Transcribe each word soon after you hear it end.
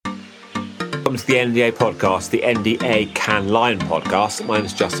Welcome to the NDA podcast, the NDA Cannes Lion podcast. My name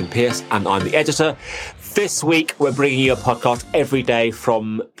is Justin Pearce and I'm the editor. This week, we're bringing you a podcast every day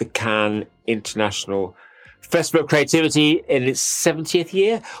from the Cannes International Festival of Creativity in its 70th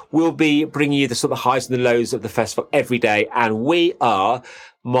year. We'll be bringing you the sort of highs and the lows of the festival every day. And we are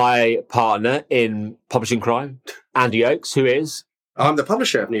my partner in publishing crime, Andy Oakes, who is... I'm the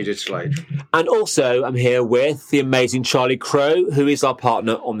publisher of New Digital Age. And also, I'm here with the amazing Charlie Crowe, who is our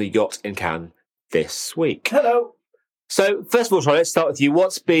partner on the yacht in Cannes this week. Hello. So, first of all, Charlie, let's start with you.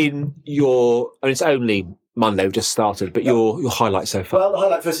 What's been your... I mean, it's only Monday, we've just started, but your highlight so far? Well, the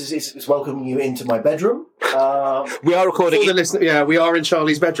highlight first is welcoming you into my bedroom. We are recording... Yeah, we are in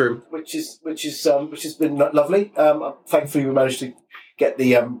Charlie's bedroom. Which has been lovely. Thankfully, we managed to get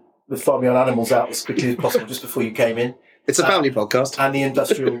the farming on animals out as quickly as possible just before you came in. It's a family podcast. And the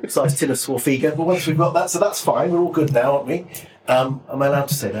industrial-sized tin of Swarfiga. But once we've got that, so that's fine. We're all good now, aren't we? Am I allowed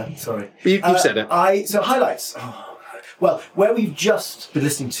to say that? Sorry. You've said it. So highlights. Well, where we've just been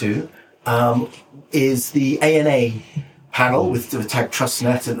listening to is the ANA panel with the Tag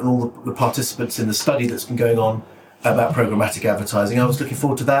TrustNet and all the participants in the study that's been going on about programmatic advertising. I was looking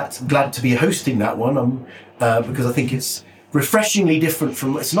forward to that. I'm glad to be hosting that one because I think it's refreshingly different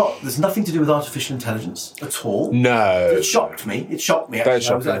from... There's nothing to do with artificial intelligence at all. No. It shocked me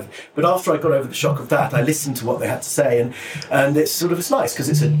actually. But after I got over the shock of that, I listened to what they had to say, and it's nice because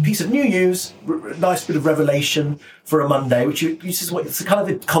it's a piece of new news, nice bit of revelation for a Monday, which it's the kind of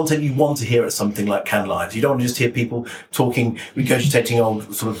the content you want to hear at something like Cannes Live. You don't want to just hear people talking, regurgitating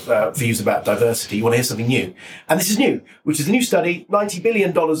old sort of views about diversity. You want to hear something new. And this is new, which is a new study, $90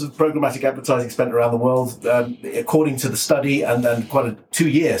 billion of programmatic advertising spent around the world, according to the study, and quite a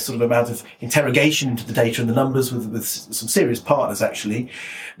 2-year sort of amount of interrogation into the data and the numbers with some serious partners, actually.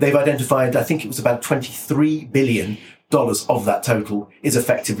 They've identified, I think it was about $23 billion of that total is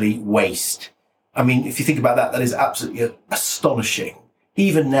effectively waste. I mean, if you think about that, that is absolutely astonishing,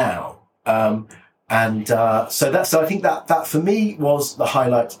 even now. So I think that for me was the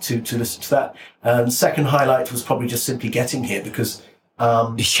highlight to listen to that. Second highlight was probably just simply getting here because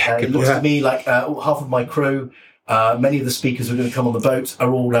it looks to me like half of my crew, many of the speakers who are going to come on the boat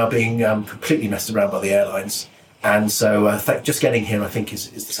are all now being completely messed around by the airlines. And so just getting here, I think, is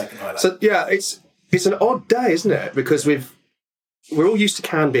the second highlight. So, yeah, it's an odd day, isn't it? Because we're all used to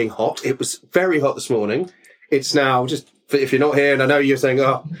Cannes being hot. It was very hot this morning. It's now just, if you're not here, and I know you're saying,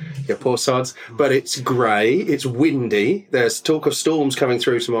 oh, you poor sods, but it's grey, it's windy. There's talk of storms coming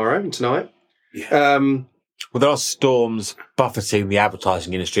through tomorrow and tonight. Yeah. Well, there are storms buffeting the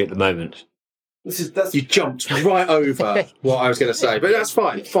advertising industry at the moment. You jumped right over what I was going to say, but that's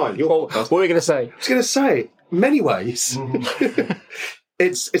fine. Fine. What were you going to say? I was going to say, many ways,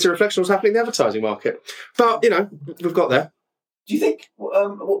 it's a reflection of what's happening in the advertising market. But, we've got there. Do you think,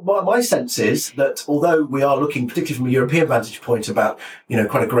 my sense is that although we are looking, particularly from a European vantage point, about,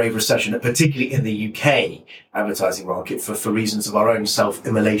 quite a grave recession, particularly in the UK advertising market for reasons of our own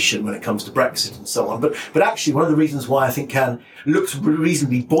self-immolation when it comes to Brexit and so on. But actually one of the reasons why I think Cannes looks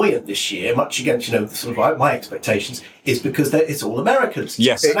reasonably buoyant this year, much against, sort of my expectations, is because it's all Americans.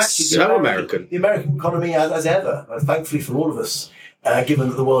 Yes, and it's so American. The American economy, as ever, thankfully for all of us, given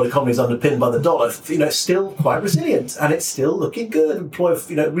that the world economy is underpinned by the dollar, it's still quite resilient and it's still looking good.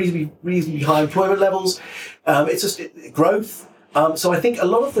 Reasonably high employment levels. It's just growth. So I think a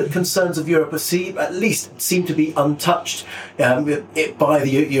lot of the concerns of Europe seem to be untouched by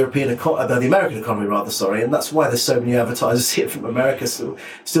the American economy, and that's why there's so many advertisers here from America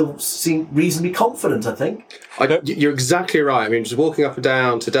still seem reasonably confident, I think. You're exactly right. I mean, just walking up and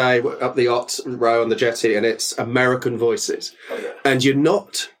down today, up the yacht row on the jetty, and it's American voices. Oh, yeah. And you're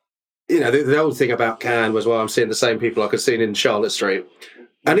not, the old thing about Cannes was, I'm seeing the same people like I've seen in Charlotte Street.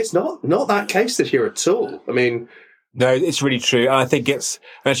 And it's not that case this year at all. I mean... No, it's really true. And I think as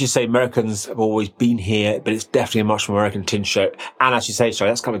you say, Americans have always been here, but it's definitely a much more American tinge show. And as you say,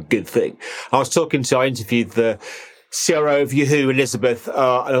 that's kind of a good thing. I interviewed the CRO of Yahoo, Elizabeth, and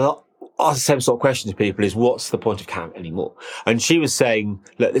I asked the same sort of question to people is, what's the point of Cannes anymore? And she was saying,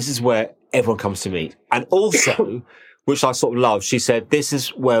 look, this is where everyone comes to meet. And also, which I sort of love, she said, this is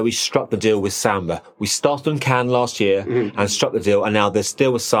where we struck the deal with Samba. We started on Cannes last year and struck the deal, and now the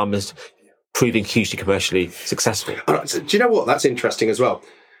deal with Samba is proving hugely commercially successful. Do you know what? That's interesting as well.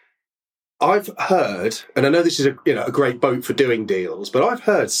 I've heard, and I know this is a great boat for doing deals, but I've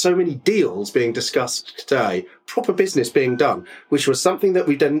heard so many deals being discussed today, proper business being done, which was something that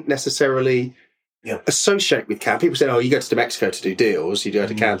we didn't necessarily associate with Cannes. People say, "Oh, you go to Mexico to do deals, you go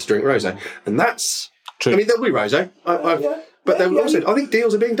to Cannes to drink rosé," and that's true. I mean, there'll be rosé, but also, I think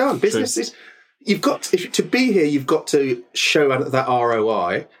deals are being done. Business is, you've got to be here. You've got to show that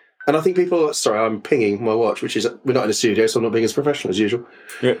ROI. And I think people, sorry, I'm pinging my watch, which is, we're not in a studio, so I'm not being as professional as usual.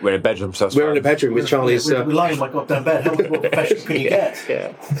 Yeah, we're in a bedroom, so that's We're fine. in a bedroom with Charlie's... We're lying in my goddamn bed. How much more professional can you get?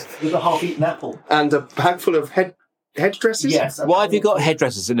 Yeah. With a half-eaten apple. And a bag full of headdresses? Yes. Why have you got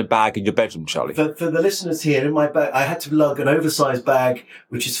headdresses in a bag in your bedroom, Charlie? For the listeners here, in my bag, I had to lug an oversized bag,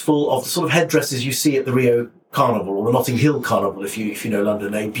 which is full of the sort of headdresses you see at the Rio Carnival or the Notting Hill Carnival, if you know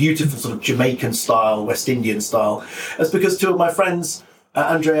London, a beautiful sort of Jamaican style, West Indian style. That's because two of my friends,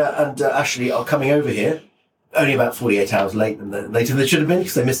 Andrea and Ashley, are coming over here, only about 48 hours later than they should have been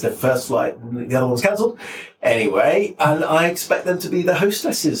because they missed their first flight and the other one was cancelled. Anyway, and I expect them to be the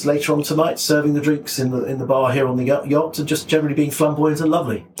hostesses later on tonight, serving the drinks in the bar here on the yacht and just generally being flamboyant and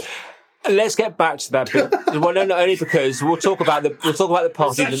lovely. Let's get back to that bit. Well, no, only because we'll talk about the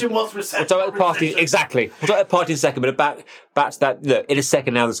party. Reception, what's reception? We'll talk about the party exactly. We'll talk about the party in a second, but back to that. Look, in a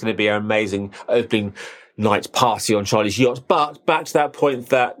second now, there's going to be an amazing opening night party on Charlie's yacht. But back to that point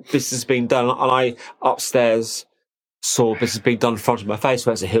that this has been done, and I upstairs saw this has been done in front of my face.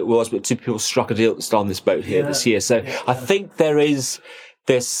 Where who it was, but two people struck a deal on this boat here this year. So I think there is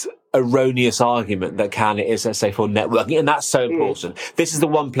this erroneous argument that Cannes is, let's say, for networking, and that's so important. This is the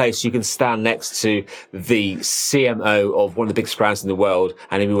one place you can stand next to the CMO of one of the biggest brands in the world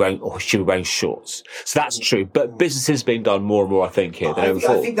and she'll be wearing shorts. So that's true, but business is being done more and more, I think, here than ever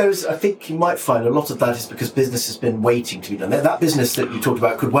before. I think you might find a lot of that is because business has been waiting to be done. That business that you talked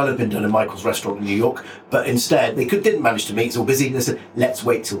about could well have been done in Michael's restaurant in New York, but instead they didn't manage to meet. It's all busy. They said, let's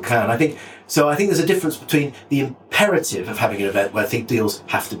wait till Cannes. I think there's a difference between the imperative of having an event where I think deals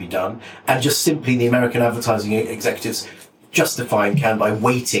have to be done and just simply the American advertising executives justifying Cannes by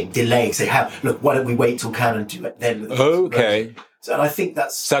delaying, say, look, why don't we wait till Cannes and do it then? Okay. So, and I think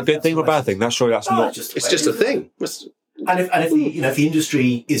that's... Is that a good thing or a bad thing? That's not... It's just a thing. And if the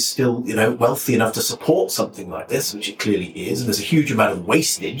industry is still, wealthy enough to support something like this, which it clearly is, and there's a huge amount of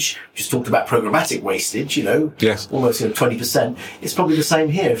wastage, we just talked about programmatic wastage, yes, almost 20%. It's probably the same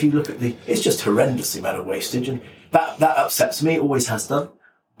here. If you look at it's just horrendous the amount of wastage, and that upsets me. It always has done.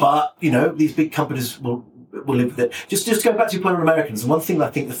 But these big companies will live with it. Just go back to your point on Americans. And one thing that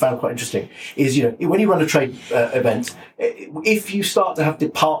I think they found quite interesting is, when you run a trade event, if you start to have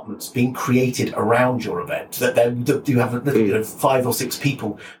departments being created around your event, that you have 5 or 6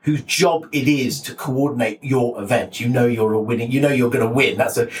 people whose job it is to coordinate your event. You're winning. You're going to win.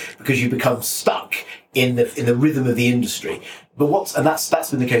 That's because you become stuck in the rhythm of the industry. But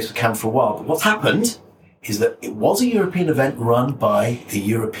that's been the case with Cannes for a while. But what's happened is that it was a European event run by the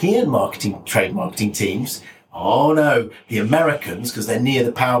European trade marketing teams. Oh no, the Americans, because they're near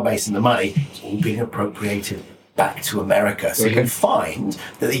the power base and the money, it's all being appropriated back to America. So you can find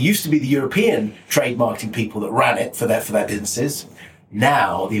that it used to be the European trade marketing people that ran it for their businesses.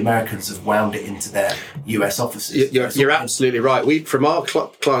 Now the Americans have wound it into their US offices. You're absolutely right. From our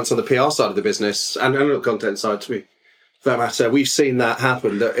clients on the PR side of the business and on the content side, for that matter, we've seen that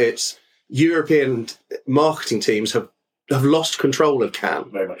happen, that it's European marketing teams have lost control of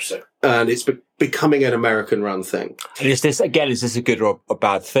Cannes. Very much so. And it's becoming an American-run thing. And is this a good or a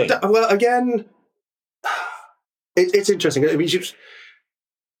bad thing? Well, again, it's interesting. I mean,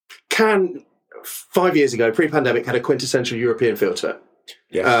 Cannes, 5 years ago, pre-pandemic, had a quintessential European feel to it.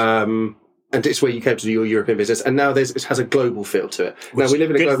 Yes. And it's where you came to do your European business. And now it has a global feel to it. Now, we live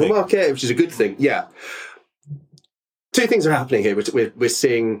in a global market, which is a good thing. Yeah. Two things are happening here. We're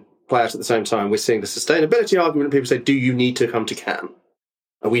seeing play out at the same time. We're seeing the sustainability argument. People say, do you need to come to Cannes?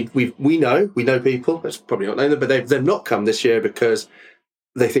 And we know people, that's probably not known them, but they've not come this year because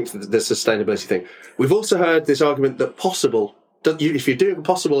they think the sustainability thing. We've also heard this argument that if you're doing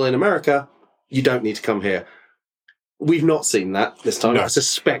possible in America, you don't need to come here. We've not seen that this time. No. I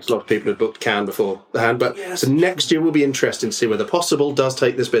suspect a lot of people have booked Cannes beforehand, but so next year will be interesting to see whether Possible does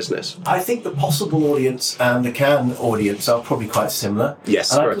take this business. I think the Possible audience and the Cannes audience are probably quite similar.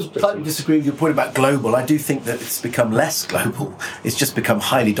 Yes, and I slightly disagree with your point about global. I do think that it's become less global. It's just become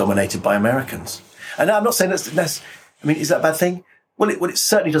highly dominated by Americans. And I'm not saying that's I mean, is that a bad thing? Well, it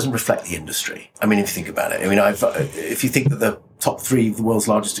certainly doesn't reflect the industry. I mean, if you think about it, I mean, if you think that the top 3 of the world's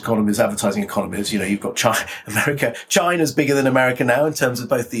largest economies, advertising economies, you've got America. China's bigger than America now in terms of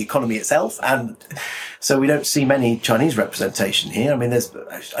both the economy itself, and so we don't see many Chinese representation here. I mean,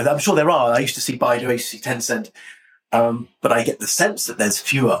 I'm sure there are. I used to see Baidu, I used to see Tencent, but I get the sense that there's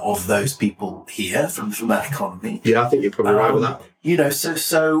fewer of those people here from that economy. Yeah, I think you're probably right with that.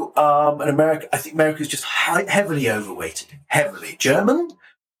 And America, I think America is just heavily overweighted. Heavily. German,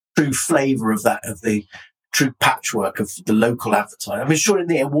 true flavour of the true patchwork of the local advertising. I mean, sure, in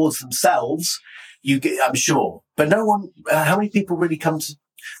the awards themselves, I'm sure. But no one, how many people really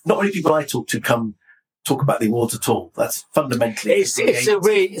not many people I talk to come talk about the awards at all. That's fundamentally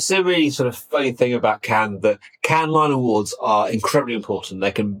it's a really sort of funny thing about Cannes, that Cannes Line Awards are incredibly important.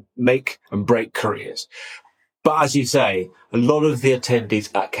 They can make and break careers. But as you say, a lot of the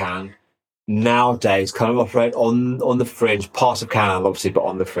attendees at Cannes nowadays kind of operate on the fringe, part of Cannes obviously, but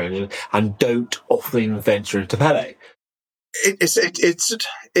on the fringe, and don't often venture into Pele.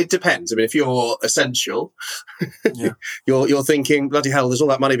 It depends. I mean, if you're essential, you're thinking, bloody hell, there's all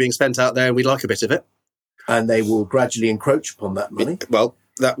that money being spent out there and we'd like a bit of it. And they will gradually encroach upon that money. Well,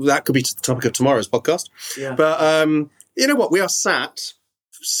 that could be the topic of tomorrow's podcast. Yeah. But you know what? We are sat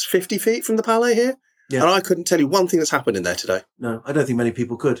 50 feet from the Palais here, and I couldn't tell you one thing that's happened in there today. No, I don't think many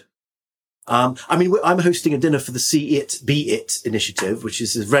people could. I mean, I'm hosting a dinner for the See It, Be It initiative, which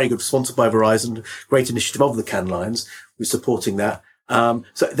is very good, sponsored by Verizon, great initiative of the Cannes Lines. We're supporting that.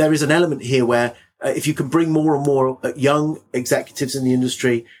 So there is an element here where if you can bring more and more young executives in the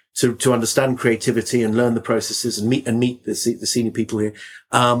industry to understand creativity and learn the processes and meet the senior people here,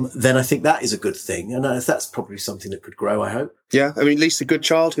 then I think that is a good thing. And that's probably something that could grow, I hope. Yeah. I mean, Lisa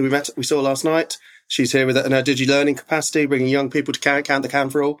Goodchild, who we saw last night, she's here in her digi-learning capacity, bringing young people to Cannes, the Cannes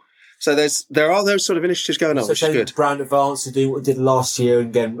for All. So there are those sort of initiatives going on, which is good. Brand Advance to do what we did last year and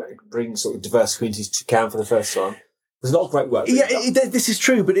again bring sort of diverse communities to Cannes for the first time. There's a lot of great work. Yeah, this is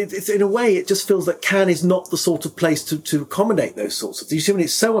true, but it's in a way, it just feels that Cannes is not the sort of place to accommodate those sorts of things. You see, when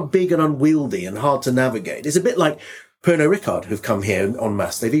it's so big and unwieldy and hard to navigate, it's a bit like Pernod Ricard, who've come here en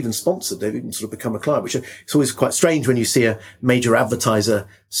masse. They've even sort of become a client, which it's always quite strange when you see a major advertiser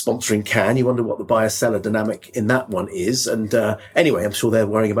sponsoring Cannes. You wonder what the buyer-seller dynamic in that one is. And anyway, I'm sure they're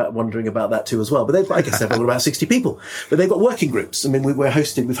wondering about that too as well. But I guess they've got about 60 people. But they've got working groups. I mean, we've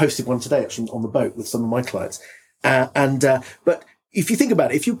hosted one today actually on the boat with some of my clients. But if you think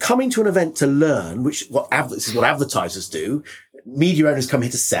about it, if you're coming to an event to learn, this is what advertisers do, media owners come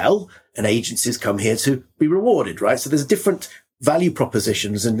here to sell and agencies come here to be rewarded, right? So there's different value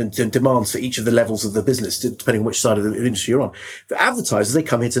propositions and demands for each of the levels of the business, depending on which side of the industry you're on. For advertisers, they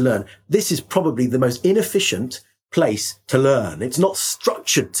come here to learn. This is probably the most inefficient place to learn. It's not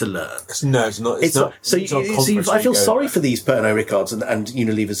structured to learn. No, it's not. I feel sorry for these Pernod Ricards and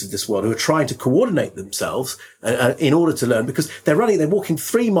Unilevers of this world who are trying to coordinate themselves in order to learn, because they're walking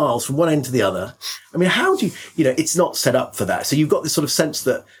 3 miles from one end to the other. I mean, how do it's not set up for that. So you've got this sort of sense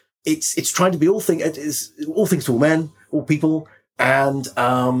that it's trying to be all things to all men, all people, and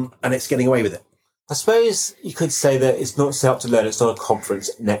it's getting away with it. I suppose you could say that it's not set up to learn. It's not a conference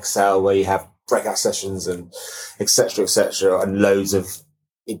in Excel where you have breakout sessions and et cetera, and loads of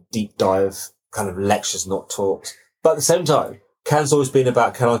deep dive kind of lectures, not talks. But at the same time, Cannes always been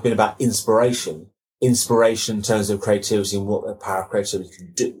about inspiration in terms of creativity and what the power of creativity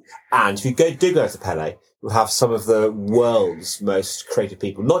can do. And if you go to Pele, you'll have some of the world's most creative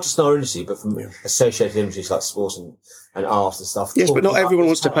people, not just in our industry, but from associated industries like sport and art and stuff. Yes, but not everyone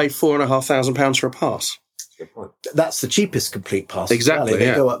wants to pay £4,500 for a pass. That's the cheapest complete pass. Exactly.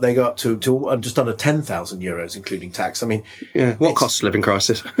 They go up to just under €10,000, including tax. I mean, what cost of living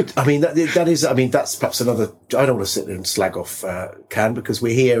crisis? I mean, that's perhaps another. I don't want to sit there and slag off Cannes, because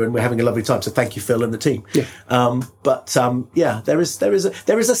we're here and we're having a lovely time. So thank you, Phil, and the team. Yeah. There is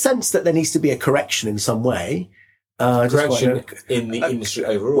a sense that there needs to be a correction in some way. Correction in the industry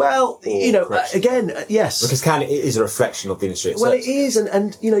overall. Well, again, yes. Because Cannes is a reflection of the industry itself. Well, it is.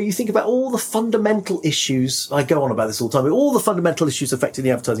 And you think about all the fundamental issues. I go on about this all the time. But all the fundamental issues affecting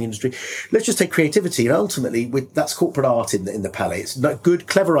the advertising industry. Let's just take creativity. And ultimately, that's corporate art in the Palais. It's not good,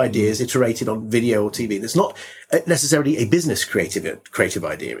 clever ideas iterated on video or TV. It's not necessarily a business creative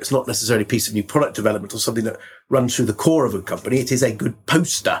idea. It's not necessarily a piece of new product development or something that runs through the core of a company. It is a good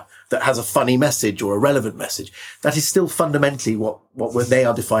poster that has a funny message or a relevant message. That is still fundamentally what they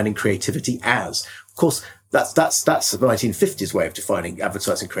are defining creativity as. Of course, that's the 1950s way of defining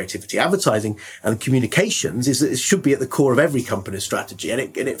advertising creativity. Advertising and communications it should be at the core of every company's strategy. And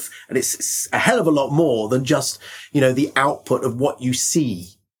it's a hell of a lot more than just, the output of what you see,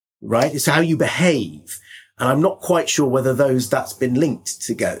 right? It's how you behave. And I'm not quite sure whether that's been linked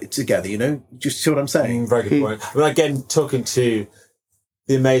together, Do you see what I'm saying? Very good point. I mean, again, talking to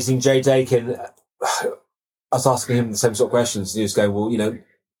the amazing Jay Dakin, I was asking him the same sort of questions. He was going, well,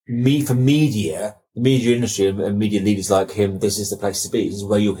 for media, the media industry and media leaders like him, this is the place to be. This is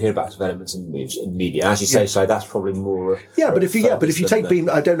where you'll hear about developments in media. As you say, so that's probably more. But if you take Beam,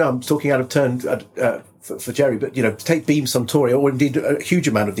 I don't know, I'm talking out of turn for Jerry, but take Beam Suntory, or indeed a huge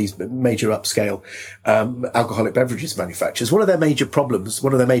amount of these major upscale alcoholic beverages manufacturers. One of their major problems,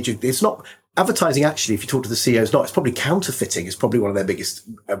 it's not advertising. Actually, if you talk to the CEOs, it's probably counterfeiting. Is probably one of their biggest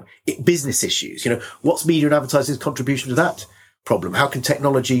business issues. What's media and advertising's contribution to that problem? How can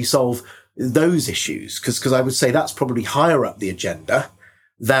technology solve those issues, because I would say that's probably higher up the agenda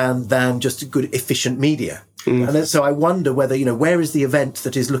than just a good, efficient media. And so I wonder whether, where is the event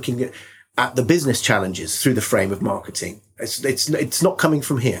that is looking at the business challenges through the frame of marketing? It's not coming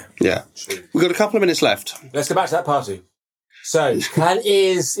from here. Yeah. We've got a couple of minutes left. Let's go back to that party. So, Cannes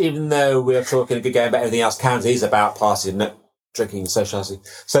is, even though we're talking a good game about everything else, Cannes is about partying, drinking, socialising.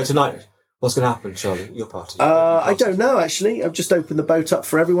 So tonight, what's going to happen, Charlie, your party? I don't know, actually. I've just opened the boat up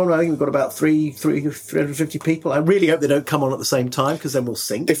for everyone. I think we've got about 350 people. I really hope they don't come on at the same time, because then we'll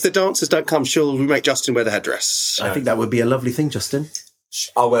sink. If the dancers don't come, shall we make Justin wear the headdress? I think that would be a lovely thing, Justin.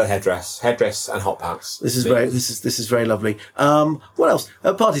 I'll wear a headdress and hot pants. This is very lovely. What else?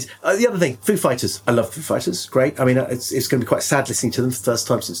 Parties. The other thing, Foo Fighters. I love Foo Fighters. Great. I mean, it's going to be quite sad listening to them for the first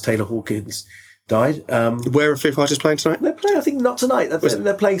time since Taylor Hawkins died. Where are Foo Fighters playing tonight? They're playing, I think, not tonight.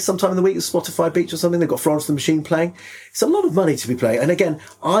 They're playing sometime in the week at Spotify Beach or something. They've got Florence the Machine playing. It's a lot of money to be playing. And again,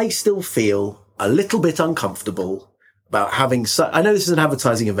 I still feel a little bit uncomfortable about having I know this is an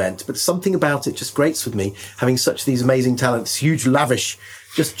advertising event, but something about it just grates with me, having such these amazing talents, huge, lavish,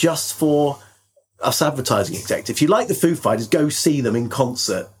 just for us advertising execs. If you like the Foo Fighters, go see them in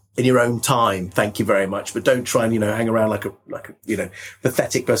concert in your own time. Thank you very much. But don't try and, hang around like a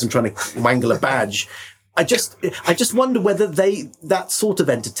pathetic person trying to wangle a badge. I just wonder whether that sort of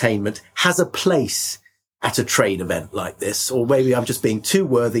entertainment has a place at a trade event like this, or maybe I'm just being too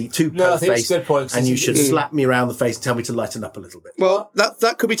worthy, too pale-faced, and you should slap me around the face and tell me to lighten up a little bit. Well,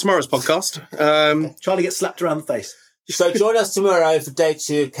 that could be tomorrow's podcast. Charlie gets slapped around the face. So join us tomorrow for day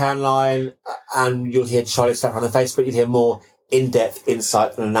 2 of Cannes Line, and you'll hear Charlie slap around the face, but you'll hear more in-depth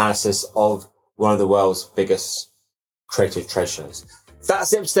insight and analysis of one of the world's biggest creative trade shows.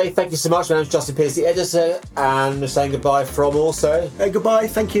 That's it for today. Thank you so much. My name's Justin Pearce, the editor, and we're saying goodbye from also. Hey, goodbye.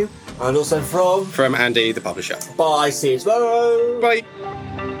 Thank you. And also from Andy, the publisher. Bye. See you tomorrow. Bye.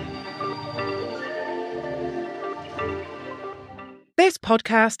 This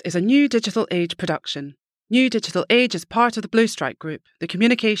podcast is a New Digital Age production. New Digital Age is part of the Blue Stripe Group, the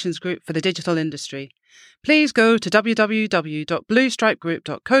communications group for the digital industry. Please go to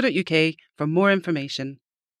www.bluestripegroup.co.uk for more information.